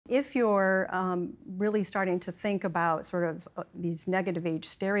if you're really starting to think about sort of these negative age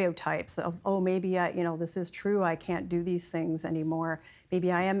stereotypes of, oh, maybe this is true, I can't do these things anymore,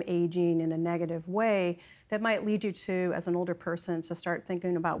 maybe I am aging in a negative way, that might lead you to, as an older person, to start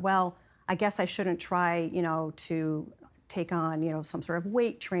thinking about, well, I guess I shouldn't try, to take on, some sort of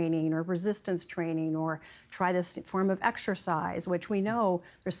weight training or resistance training, or try this form of exercise, which we know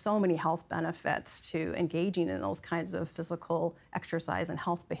there's so many health benefits to engaging in those kinds of physical exercise and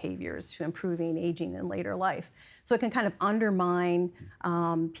health behaviors to improving aging in later life. So it can kind of undermine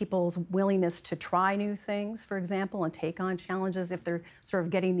people's willingness to try new things, for example, and take on challenges if they're sort of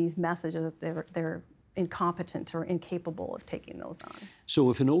getting these messages that they're incompetent or incapable of taking those on. So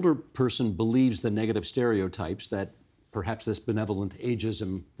if an older person believes the negative stereotypes that perhaps this benevolent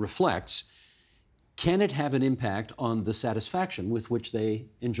ageism reflects, can it have an impact on the satisfaction with which they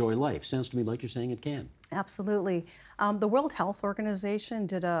enjoy life? Sounds to me like you're saying it can. Absolutely. The World Health Organization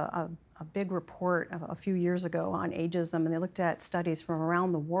did a big report a few years ago on ageism, and they looked at studies from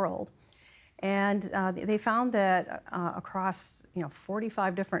around the world. And they found that across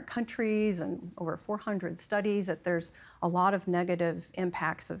 45 different countries and over 400 studies, that there's a lot of negative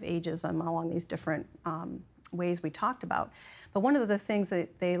impacts of ageism along these different ways we talked about. But one of the things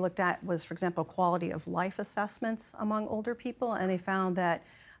that they looked at was, for example, quality of life assessments among older people, and they found that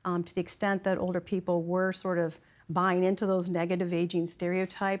to the extent that older people were sort of buying into those negative aging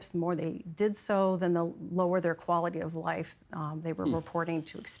stereotypes, the more they did so, then the lower their quality of life they were reporting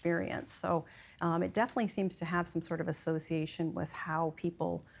to experience. So it definitely seems to have some sort of association with how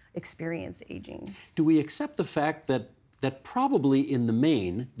people experience aging. Do we accept the fact that probably in the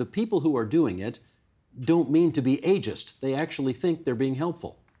main, the people who are doing it don't mean to be ageist? They actually think they're being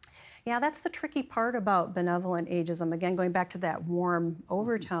helpful. Yeah, that's the tricky part about benevolent ageism. Again, going back to that warm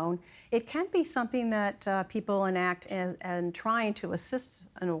overtone, it can be something that people enact and trying to assist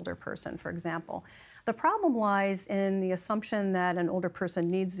an older person, for example. The problem lies in the assumption that an older person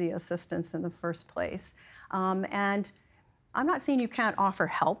needs the assistance in the first place. And I'm not saying you can't offer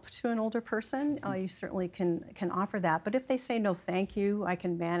help to an older person. You certainly can offer that. But if they say, no, thank you, I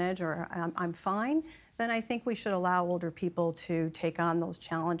can manage, or I'm fine, then I think we should allow older people to take on those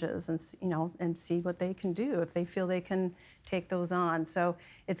challenges and, and see what they can do if they feel they can take those on. So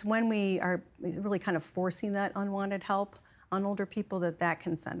it's when we are really kind of forcing that unwanted help on older people that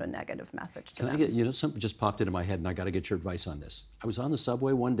can send a negative message to them. Can I get, something just popped into my head, and I got to get your advice on this. I was on the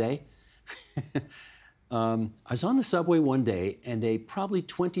subway one day. and a probably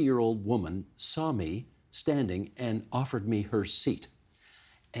 20-year-old woman saw me standing and offered me her seat.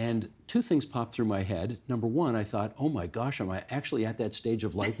 And two things popped through my head. Number one, I thought, oh my gosh, am I actually at that stage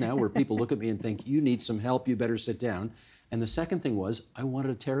of life now where people look at me and think, you need some help, you better sit down. And the second thing was, I wanted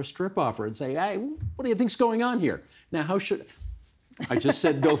to tear a strip off her and say, hey, what do you think's going on here? Now, how should, I just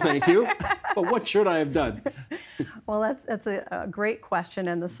said, no, thank you, but what should I have done? Well, that's a great question,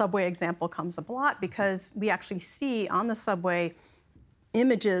 and the subway example comes up a lot because we actually see on the subway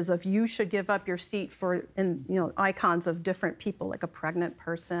images of you should give up your seat for, icons of different people, like a pregnant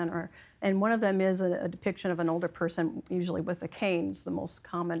person, and one of them is a depiction of an older person, usually with a cane, is the most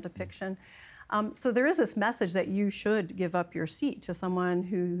common depiction. So there is this message that you should give up your seat to someone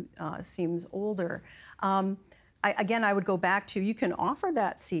who seems older. Again, I would go back to, you can offer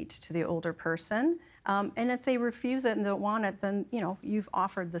that seat to the older person, and if they refuse it and don't want it, then you've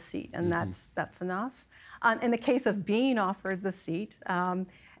offered the seat, and that's enough. In the case of being offered the seat,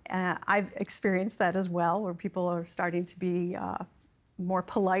 I've experienced that as well, where people are starting to be more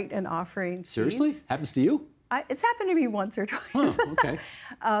polite in offering seats. Seriously? Happens to you? It's happened to me once or twice. Oh, okay.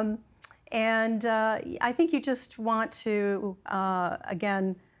 And I think you just want to,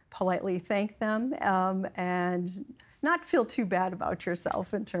 again, politely thank them and not feel too bad about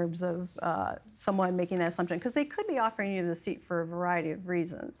yourself in terms of someone making that assumption, because they could be offering you the seat for a variety of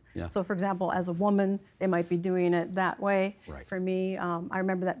reasons. Yeah. So, for example, as a woman, they might be doing it that way. Right. For me, I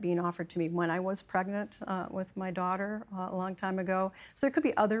remember that being offered to me when I was pregnant with my daughter a long time ago. So there could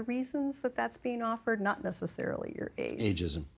be other reasons that that's being offered, not necessarily your age. Ageism.